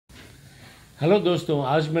Hello दोस्तों,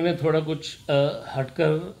 आज मैंने थोड़ा कुछ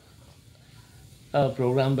हटकर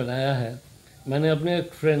प्रोग्राम बनाया है। मैंने अपने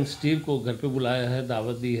एक फ्रेंड स्टीव को घर पे बुलाया है,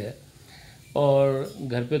 दावत दी है और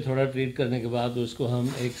घर पे थोड़ा ट्रीट करने के बाद उसको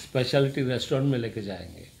हम एक स्पेशलिटी रेस्टोरेंट में लेके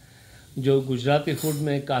जाएंगे जो गुजराती फूड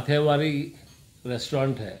में काथियावारी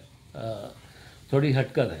रेस्टोरेंट है। थोड़ी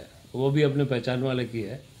हटकर है, वो भी अपने पहचान वाले की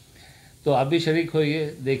है। तो आप भी शरीक होइए,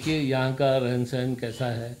 देखिए यहाँ का रहन सहन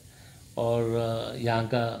कैसा है और यहाँ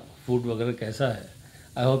का फूड वगैरह कैसा है।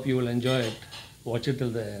 I hope you will enjoy it, watch it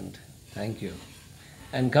till the end. Thank you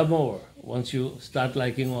and come over once you start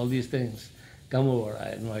liking all these things. Come over, I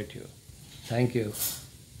invite you. Thank you.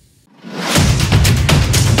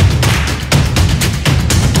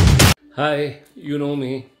 Hi, you know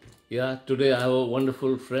me. Yeah, today I have a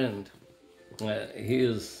wonderful friend. He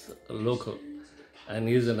is local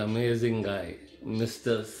and he's an amazing guy,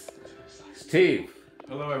 Mr. Steve.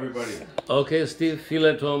 Hello, everybody. Okay, Steve, feel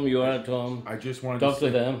at home. You are at home. I just wanted Talk to say,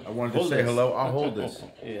 them. I wanted Hold to say this. hello. I'll hold this.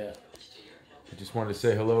 Yeah. I just wanted to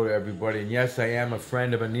say hello to everybody. And yes, I am a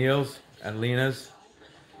friend of Anil's and Lena's.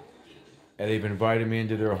 And they've invited me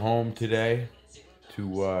into their home today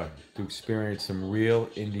to experience some real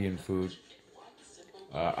Indian food.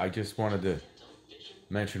 I just wanted to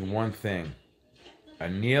mention one thing.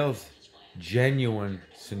 Anil's genuine,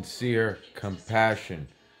 sincere compassion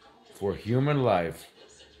for human life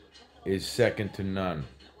is second to none.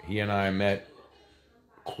 He and I met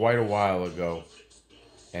quite a while ago,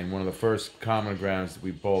 and one of the first common grounds that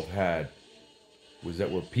we both had was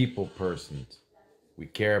that we're people persons. We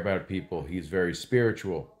care about people. He's very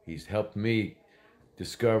spiritual. He's helped me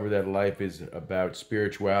discover that life is about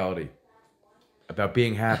spirituality, about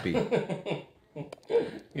being happy.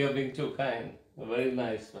 You're being too kind. Very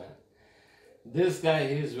nice, man. This guy,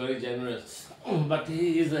 he's very generous, but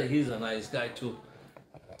he's a nice guy too.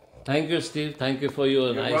 Thank you, Steve. Thank you for your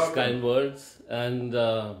nice, welcome. kind words, and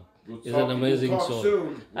he's an We'll amazing talk soul.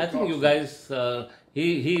 soon. I think you guys.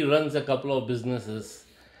 He runs a couple of businesses.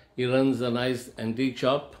 He runs a nice antique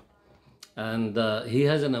shop, and he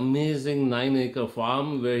has an amazing 9-acre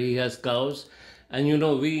farm where he has cows. And you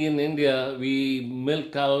know, we in India, we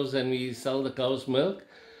milk cows and we sell the cow's milk.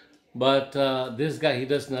 But this guy, he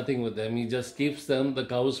does nothing with them. He just keeps them. The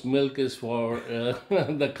cow's milk is for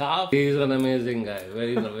the calf. He's an amazing guy.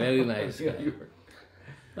 Very nice guy.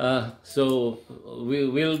 So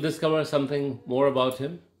we'll discover something more about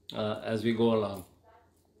him as we go along.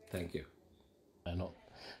 Thank you. I know.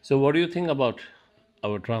 So what do you think about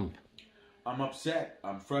our Trump? I'm upset.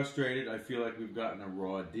 I'm frustrated. I feel like we've gotten a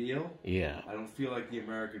raw deal. Yeah. I don't feel like the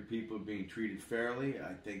American people are being treated fairly.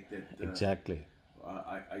 I think that Exactly.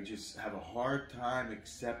 I just have a hard time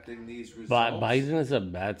accepting these results. Biden is a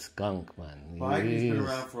bad skunk, man. Biden's been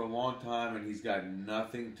around for a long time and he's got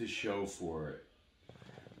nothing to show for it.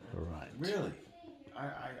 Right. Really.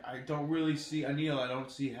 I don't really see, Anil, I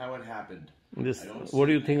don't see how it happened. What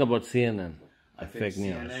do you think about CNN? I think Fake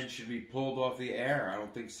news. CNN should be pulled off the air. I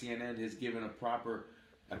don't think CNN has given a proper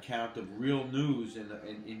account of real news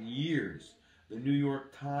in years. The New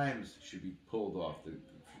York Times should be pulled off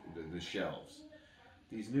the shelves.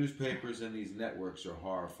 These newspapers and these networks are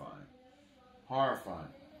horrifying. Horrifying.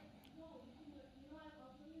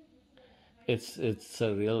 It's a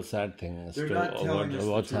real sad thing as They're to not telling us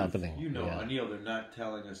what's the truth. happening. You know, Yeah. Anil, they're not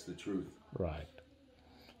telling us the truth. Right.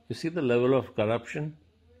 You see the level of corruption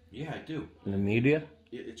Yeah, I do. in the media?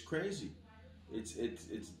 It's crazy.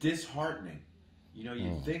 It's disheartening. You know,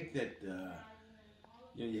 you think that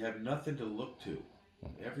you have nothing to look to.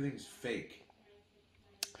 Everything's fake.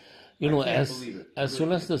 You know, can't as believe it. as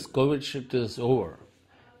soon as this COVID shit is over,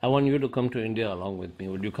 I want you to come to India along with me.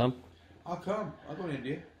 Would you come? I'll come. I'll go to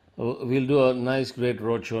India. We'll do a nice, great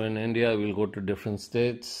roadshow in India. We'll go to different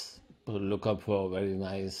states, look up for very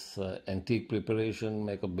nice antique preparation,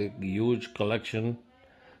 make a big, huge collection,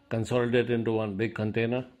 consolidate into one big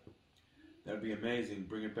container. That'd be amazing.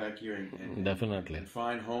 Bring it back here and Definitely. and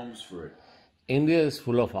find homes for it. India is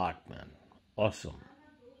full of art, man. Awesome.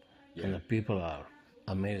 Yeah. And the people are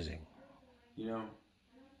amazing. You know,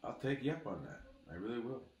 I'll take you up on that. I really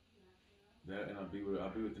will. That, and I'll be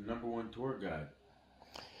with the #1 tour guide.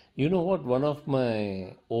 You know what? One of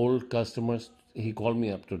my old customers, he called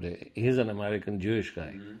me up today. He's an American Jewish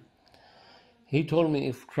guy. Mm-hmm. He told me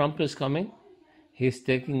if Trump is coming, he's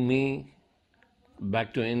taking me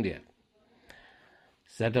back to India.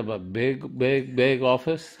 Set up a big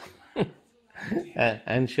office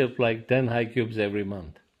and ship like 10 high cubes every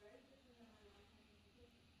month.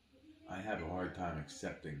 I have a hard time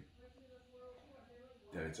accepting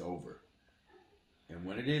that it's over. And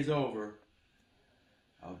when it is over,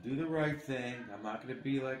 I'll do the right thing. I'm not going to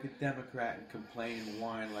be like a Democrat and complain and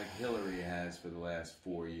whine like Hillary has for the last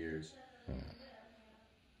 4 years.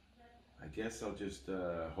 I guess I'll just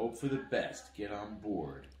hope for the best. Get on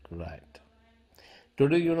board. Right.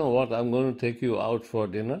 Today, you know what? I'm going to take you out for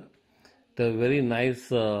dinner to a very nice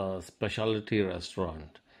specialty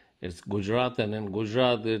restaurant. It's Gujarat, and in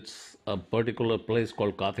Gujarat, it's a particular place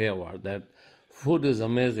called Kathiawari. That food is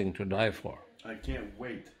amazing to die for. I can't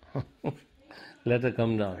wait. Let her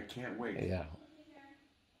come down. I can't wait. Yeah.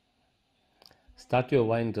 Start your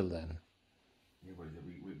wine till then. Yeah, we're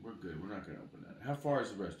good. We're not going to open that. How far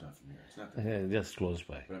is the restaurant from here? It's not that far. Yeah, just close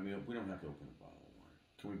by. But I mean, we don't have to open a bottle of wine.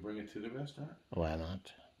 Can we bring it to the restaurant? Why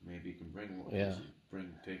not? Maybe you can bring what? Yeah.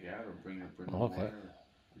 Take out or bring the Okay. wine. Or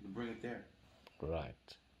you can bring it there.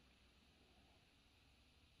 Right.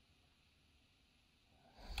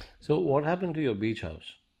 So what happened to your beach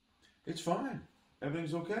house? It's fine.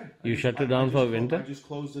 Everything's okay. You shut it down for winter? I just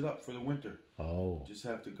closed it up for the winter. Oh. Just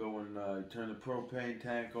have to go and turn the propane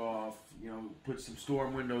tank off, put some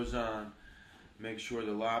storm windows on, make sure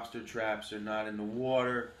the lobster traps are not in the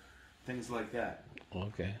water, things like that.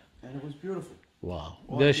 Okay. And it was beautiful. Wow.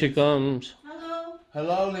 There she comes. Hello.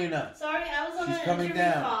 Hello, Lena. Sorry, I was on She's an coming interview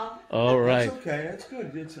down. call. All right. That's okay. That's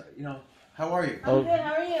good. It's how are you? I'm good.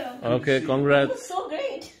 How are you? Okay, see you. congrats. So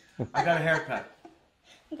great. I got a haircut.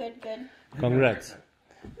 Good, good. Congrats.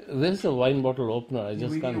 Where's the wine bottle opener? I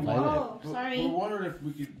just can't find it. Oh, sorry. We're wondering if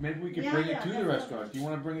we could bring it to the restaurant. Do you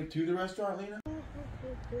want to bring it to the restaurant, Lena?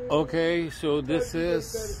 Okay, so this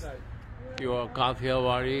is your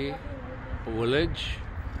Kathiawari village,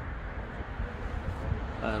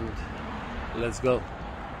 and let's go.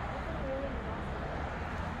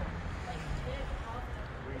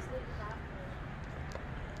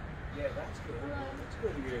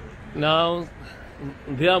 Now,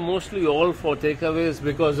 they are mostly all for takeaways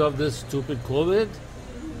because of this stupid COVID.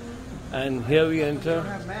 And here we enter.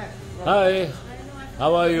 Hi,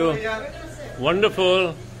 how are you?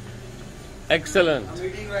 Wonderful. Excellent.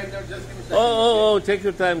 Oh, take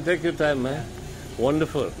your time, man.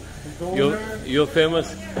 Wonderful. You're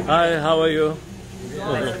famous. Hi, how are you?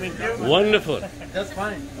 Nice to meet you. Wonderful. That's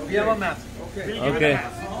fine. We have a mask. Okay. Okay.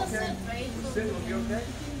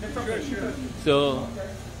 So,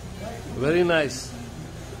 very nice.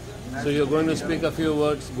 So you're going to speak a few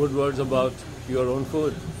words, good words about your own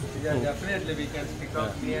food. Yeah, definitely we can speak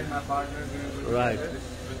of me and my partner. Right.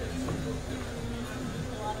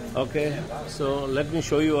 Okay, so let me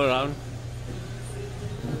show you around.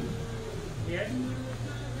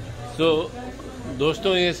 So,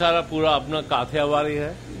 दोस्तों ये सारा पूरा अपना काथियावाड़ी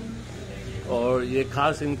है और ये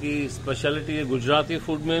खास इनकी स्पेशलिटी है गुजराती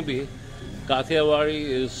फूड में भी Kathiawadi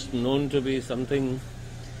is known to be something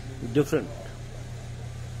different,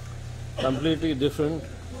 completely different.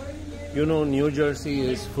 You know, New Jersey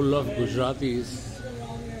is full of Gujaratis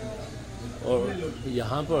और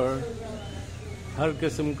यहाँ पर हर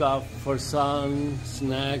किस्म का farsan,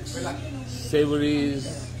 snacks, savouries,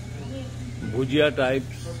 bhujia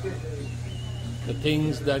types, the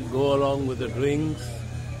things that go along with the drinks.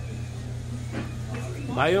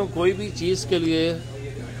 भाइयों, कोई भी चीज़ के लिए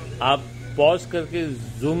आप पॉज करके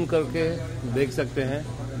जूम करके देख सकते हैं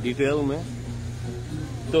डिटेल में.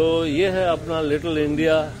 तो ये है अपना little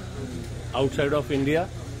India outside of India,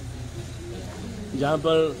 जहाँ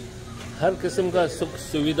पर हर किस्म का सुख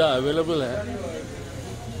सुविधा अवेलेबल है.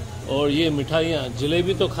 और ये मिठाइयाँ,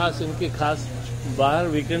 जलेबी तो खास इनकी खास, बाहर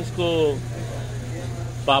वीकेंड्स को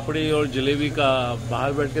पापड़ी और जलेबी का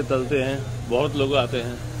बाहर बैठ के तलते हैं, बहुत लोग आते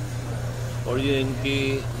हैं. और ये इनकी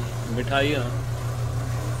मिठाइयाँ,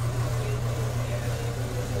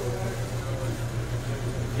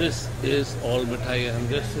 दिस इज ऑल मिठाइयाँ.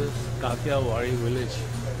 This is Kathiawadi village.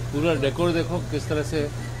 पूरा डेकोर देखो किस तरह से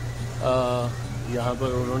यहाँ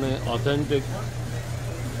पर उन्होंने ऑथेंटिक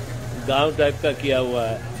गांव टाइप का किया हुआ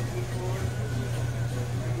है.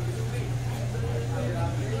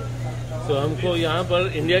 तो हमको यहाँ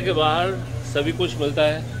पर इंडिया के बाहर सभी कुछ मिलता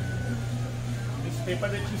है. This paper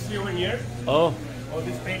that you see over here, Oh, all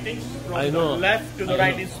these paintings, from I know. the left to the I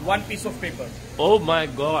right know. is one piece of paper. oh my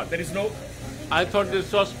God! There is no, I thought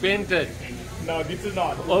this was painted. no, this is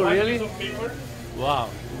not. Oh, one really? piece of paper. Wow,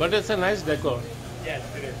 but it's a nice decor. Yes,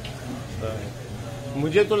 it is.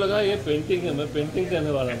 मुझे तो लगा ये painting है, मैं painting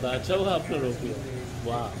करने वाला था. अच्छा हुआ आपने रोक लिया.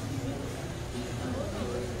 वाह.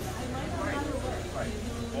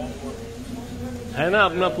 है ना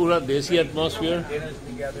अपना पूरा देसी atmosphere.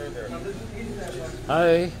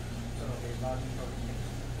 Hi.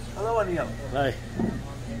 Hello, Anil. Hi.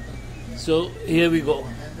 So here we go.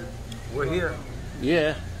 We're here.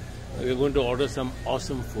 Yeah, we're going to order some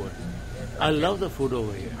awesome food. I love the food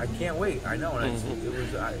over here. I can't wait. I know. And it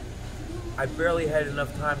was. I barely had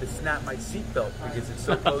enough time to snap my seatbelt because it's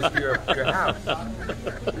so close to your house.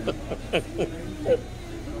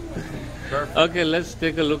 Perfect. Okay, let's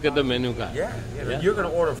take a look at the menu card. Yeah, Yeah. You're gonna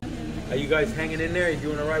order. Are you guys hanging in there? Are you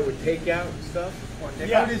doing all right with takeout and stuff?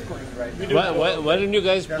 Takeout is going right now. Why don't you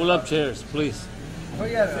guys pull up chairs, please? Oh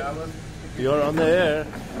yeah, I was. You're on the air.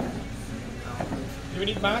 Do you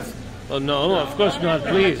need mask? Oh no, of course not.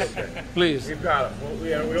 Please, please. We've got them. We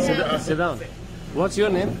don't. Sit down. What's your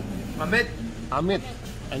name? Amit. Amit.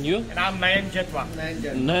 And you? And I'm Nayan Jetwa.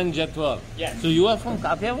 Nan Jatwal. Yes. So you are from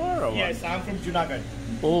Kathiawari or what? Yes, I'm from Junagadh.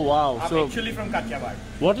 Oh wow. I'm So actually from Kathiawadi.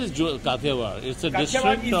 what is Kathiawari? It's a Kathiawadi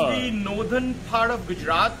district is or? the northern part of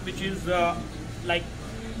Gujarat, which is like,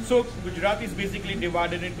 so Gujarat is basically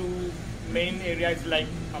divided into main areas like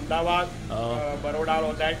Ahmedabad, Baroda,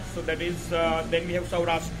 all that. So that is, then we have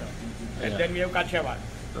Saurashtra, and Yeah. then we have Kathiawadi.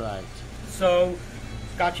 Right. So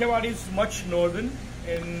Kathiawadi is much northern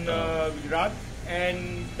in Gujarat,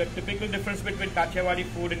 and the typical difference between Kathiawadi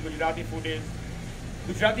food and Gujarati food is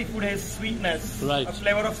Gujarati food has sweetness, Right. a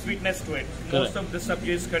flavor of sweetness to it. Most of the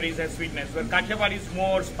sabjis, curries have sweetness, but Kathiawadi is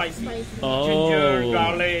more spicy. Oh. Ginger,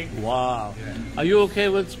 garlic. Wow. Are you okay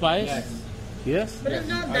with spice? Yes. But it's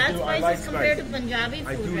not that I spicy like compared spice. to Punjabi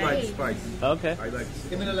I food, do right? like spice. Okay. I like.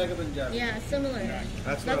 Similar like a Punjab. Yeah, similar.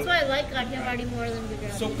 That's That's why I like Kathiawadi more than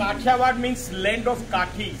Gujarati. So Kathiawadi means land of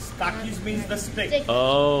kathis. Kathis means the stick, Stick.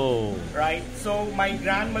 Oh. right? So my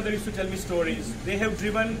grandmother used to tell me stories. They have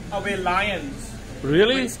driven away lions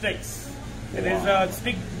Really? with sticks. There is a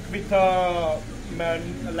stick with a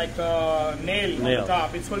like a nail on Nail. the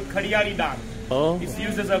top. It's called Kathiawari dang. Oh. It's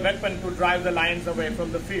used as a weapon to drive the lions away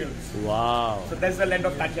from the fields. Wow. So that's the land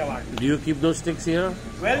of Kathiawadi. Do you keep those sticks here?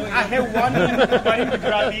 Well, I have one in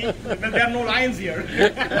Gujarati, but there are no lions here.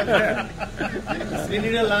 We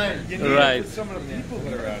need a lion. Right. Some of the people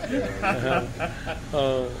that are out there.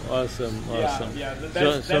 Oh, awesome, awesome. Yeah, So,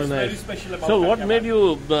 that's so very nice. special about So, what Kathiawadi. made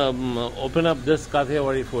you open up this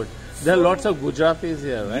Kathiawari food? There are lots of Gujaratis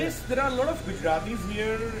here, right? Yes, there are a lot of Gujaratis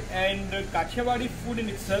here, and Kathiawadi food in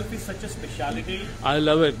itself is such a speciality. I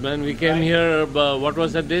love it, man. We came here. What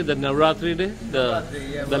was that day? The Navratri day.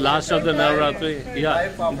 The last of the Navratri. Yeah.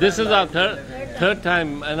 This is our third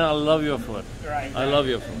time, and I love your food. Right. I love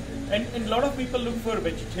your food. And a lot of people look for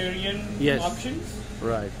vegetarian Yes. options.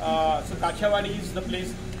 Right. So Kathiawadi is the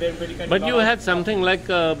place where we can. But you had something like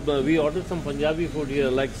we ordered some Punjabi food here,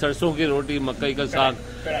 like sarson ki roti, makai ka saag.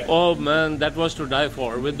 Correct. Oh man, that was to die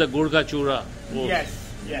for with the gur ka chura. Oh. Yes,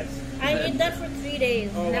 yes. I ate that for 3 days.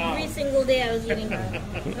 Oh, wow. Every single day I was eating that.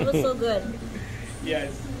 It was so good.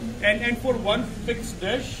 Yes. And for one fixed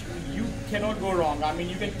dish, you cannot go wrong. I mean,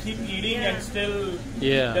 you can keep eating Yeah. and still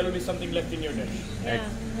Yeah. there will be something left in your dish. Yeah,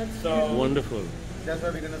 that's So Wonderful. That's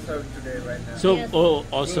what we're gonna serve today, right now. So, Yes. oh,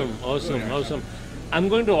 awesome, awesome, awesome. I'm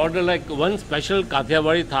going to order like one special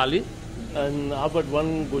Kathiawari thali and how about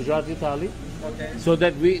one Gujarati thali, Okay. so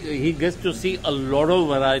that he gets to see a lot of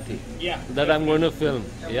variety yeah. that I'm going to film.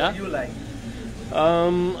 And Yeah. What do you like?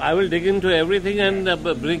 I will dig into everything and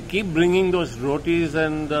keep bringing those rotis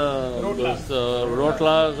and Rotlas. those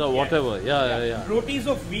rotlas or whatever. Yeah. Rotis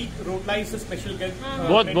of wheat, rotla is a special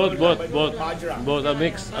Both, bajra. both.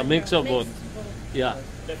 A mix of both. Yeah.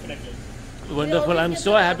 Definitely. Wonderful. I'm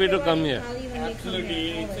so happy to come here. Absolutely.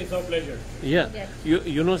 It's our pleasure. Yeah. Yes.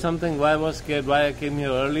 You know something why I was scared, why I came here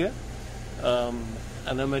earlier?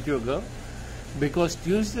 And I met your girl? Because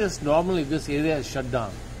Tuesdays normally this area is shut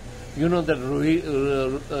down. You know that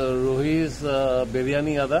Ruhi's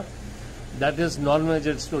biryani ada, that is non-veg,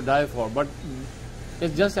 it's to die for. But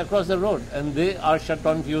it's just across the road and they are shut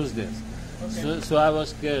on Tuesdays. So I was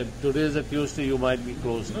scared. Today is a Tuesday, you might be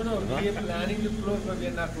closed. No, we are planning to close, but we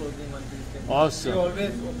are not closing on Tuesday. Awesome. We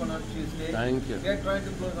always open on Tuesday. Thank you. We are trying to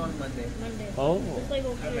close on Monday. Monday. Oh, It's like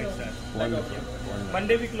okay. wonderful.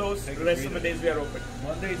 Monday we close, the rest of the days we are open.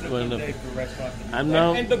 Monday is a Wonderful. good day for restaurant. I'm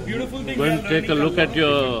now And the beautiful thing going we to are take a learning look at lot of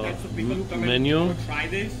your different types of people who come menu. and try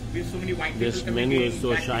this. We have so many white This people coming menu in, is so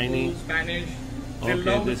black shiny. people, Spanish. They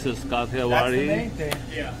Okay, love this is That's the Kathiawari. main thing.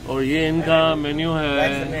 Yeah. और ये इनका menu That's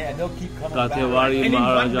the है main, and they'll keep coming Kathiawari, And in one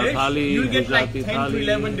Maharaja dish, Thali, you get like Gujarati 10 to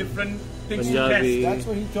 11 Thali, different things to Punjabi. test. back. That's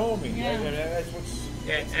what he told me. Yeah. That's what's.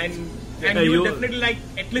 Yeah, and Yeah, you you- will definitely like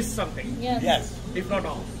at least something, Yes. Yes, if not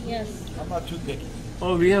all. Yes. I'm not too picky.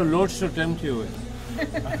 Oh, we have loads to tempt you with.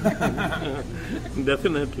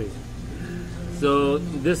 Definitely. So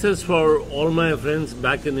this is for all my friends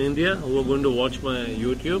back in India who are going to watch my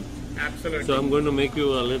YouTube. Absolutely. So I'm going to make you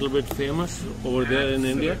a little bit famous over there in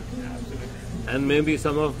India, Absolutely. and maybe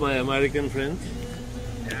some of my American friends.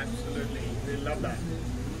 Absolutely. They love that.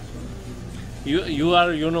 You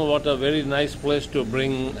are, you know what, a very nice place to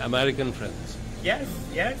bring American friends. Yes,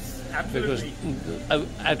 Because absolutely.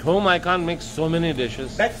 at home I can't make so many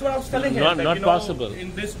dishes. That's what I was telling him. Not- that, not you know, possible.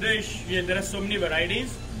 In this dish, there are so many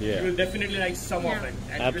varieties. Yeah. You will definitely like some of Yeah. it.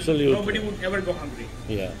 And Absolutely. Nobody would ever go hungry.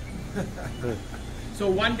 Yeah. So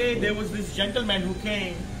one day there was this gentleman who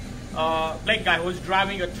came, black guy who was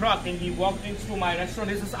driving a truck, and he walked into my restaurant.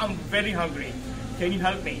 He says, "I'm very hungry. Can you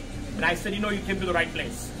help me?" And I said, "You know, you came to the right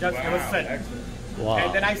place. Just have a sit." Wow.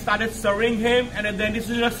 And then I started serving him, and then this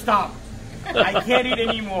is just stop. I can't eat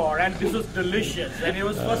anymore, and this was delicious. And it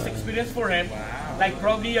was first experience for him, like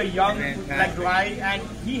probably a young black guy, and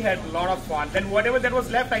he had a lot of fun. Then whatever that was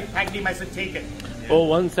left, I thanked him. I said, "Take it." Oh,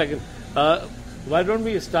 1 second. Why don't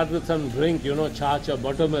we start with some drink, you know, chaach or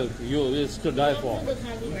buttermilk? It's to die for.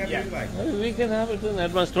 Yeah, We can have it in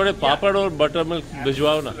advance. Thode papad or buttermilk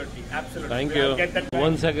bhijwao na. absolutely, absolutely. Thank We'll you. get that back.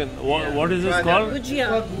 1 second. What is this called?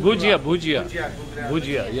 Gujia.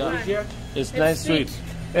 Bhujia. Yeah. It's nice sweet.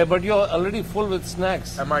 Hey, but you're already full with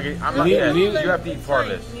snacks. I'm not. Leave- You leave- have to eat part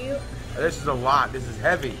of this. This is a lot. This is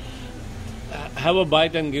heavy. Have a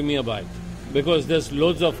bite and give me a bite. Because there's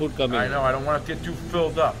loads of food coming. I know. I don't want to get too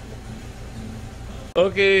filled up.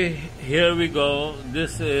 Okay, here we go.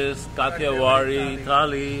 This is Kathiawari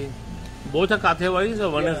thali. Both are Kathiawaris or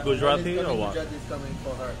one is Gujarati or what? Is coming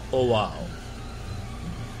for her. Oh wow.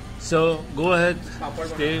 So go ahead,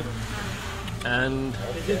 Steve. And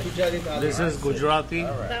This is Gujarati thali. this is Gujarati.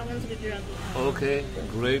 That one's Gujarati. Okay,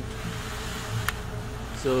 great.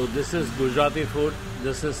 So this is Gujarati food.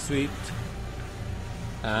 This is sweet.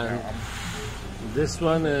 And this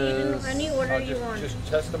one is... Any order you want. Just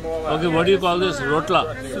test them all out. Okay, what do you call this? Rotla.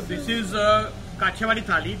 So this is Kathiawadi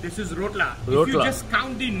thali. This is rotla. If Rotla. you just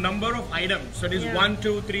count the number of items, so it is Yeah. 1,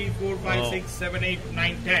 2, 3, 4, 5, Oh. 6, 7, 8,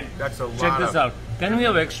 9, 10. That's a lot. Check this out. Can we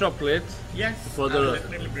have extra plates Yes. for I'll the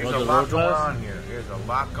definitely bring for There's the a lot going rotlas? on here. There's a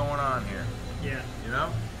lot going on here. Yeah. You know?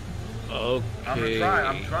 I'm gonna Okay. try.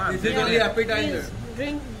 I'm trying. This is only appetizer. Please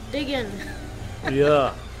drink, dig in.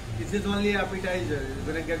 Yeah. This is only appetizer. You're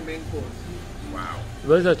gonna get main course. Wow.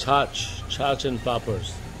 Where's the chach? Chach and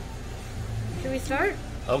poppers. Should we start?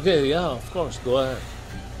 Okay, yeah, of course. Go ahead.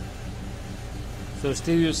 So,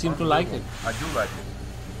 Steve, you seem to like it. I do like it.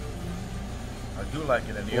 I do like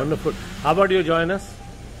it. And Wonderful. How about you join us?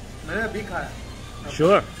 मैंने अभी खाया.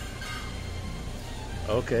 Sure.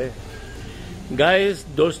 Okay. Guys,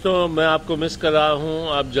 दोस्तों, मैं आपको miss कर रहा हूँ.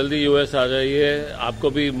 आप जल्दी यूएस आ जाइए. आपको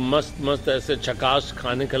भी मस्त मस्त ऐसे चकाश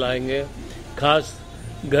खाने खिलाएंगे. खास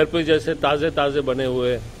घर पे जैसे ताज़े ताज़े बने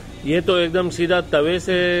हुए. ये तो एकदम सीधा तवे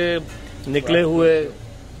से निकले हुए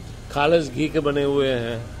खालस घी के बने हुए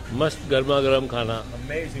हैं. मस्त गर्मा गर्म खाना.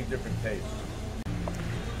 amazing different taste.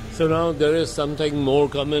 So now there is something more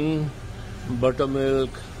coming. Buttermilk,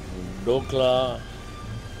 dokla,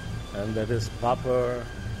 and that is popper.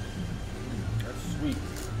 That's sweet.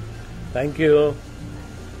 Thank you.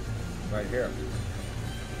 Right here.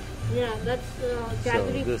 Yeah, that's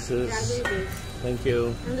jaggery. this is- jaggery base. Thank you.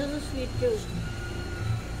 And this is sweet too.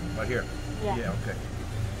 Right here. Yeah. Yeah, okay.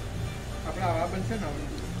 આપણા આવા બનશે ને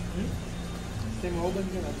same આવું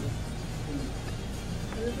બનશે ને આપણું.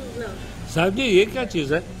 And this is no. साहब जी, ये क्या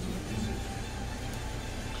चीज़ है?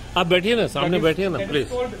 आप बैठिए ना, सामने बैठिए ना, That is please.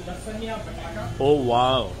 called lasagna batata. Oh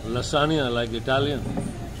wow, lasagna like Italian.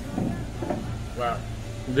 Wow.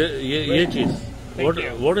 ये चीज़.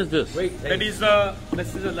 What is this? Wait, That is a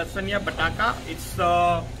lasagna batata. It's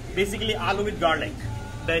basically aloo with garlic.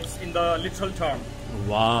 That's in the literal term,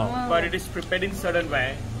 Wow. but it is prepared in certain way.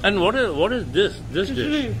 And what is this dish?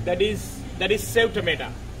 That is saved tomato.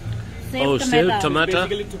 Oh, saved tomato.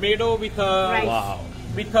 Basically tomato with a Rice. Wow.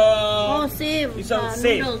 with a Oh, save. It's a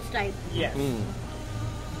save. Noodles type. yes.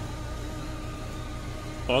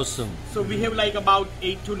 Awesome. So we have like about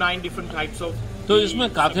 8 to 9 different types of. तो the इसमें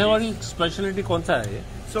sabzis. Kathiawadi speciality कौन सा है ये?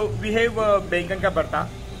 So we have बैंगन का भरता,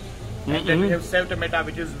 and then we have saved tomato,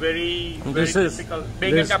 which is very This is- typical.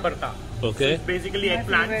 बैंगन this- का भरता. Okay. It's basically My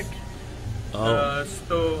eggplants. favorite. Oh,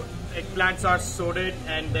 So eggplants are sorted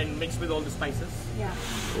and then mixed with all the spices. Yeah.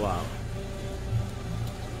 wow.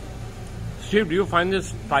 Steve, do you find this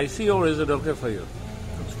spicy or is it okay for you?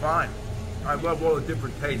 it's fine. I love all the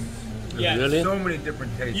different tastes. Yes. Really? So many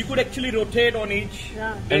different tastes. You could actually rotate on each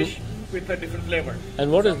Yeah. dish with a different flavor.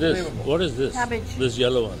 And what is this? What is this? Cabbage. This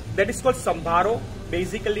yellow one. That is called sambaro.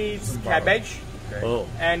 Basically, it's cabbage, Okay. Oh.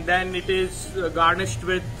 and then it is garnished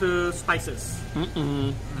with spices,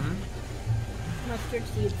 Mustard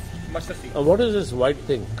seeds. mustard seed. And what is this white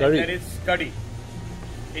thing? Curry. That is curry.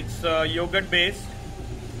 It's yogurt based,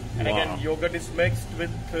 and Wow. again yogurt is mixed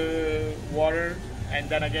with water, and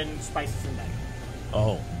then again spices in that.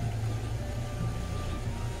 Oh.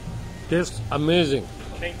 Tastes amazing.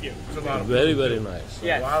 Thank you. Very, very nice.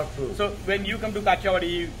 Yes. Wow, food. So when you come to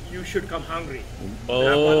Kathiawadi, you should come hungry.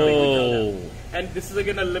 Oh, And this is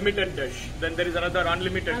again a limited dish. Then there is another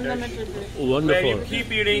unlimited dish Unlimited dish. where you wonderful.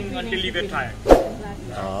 keep eating until you get tired.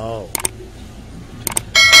 Oh.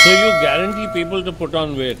 So you guarantee people to put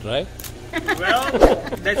on weight, right? Well,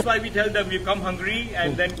 that's why we tell them you come hungry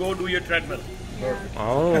and then go do your treadmill.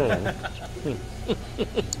 Oh.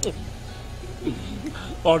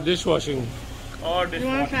 Or dishwashing. Or You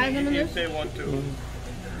wanna try some of dishwashing if this? they want to.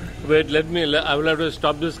 Wait, I will have to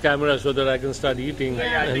stop this camera so that I can start eating Yeah,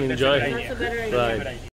 I and think that's a enjoy. good idea. That's a better idea. Right. Good idea.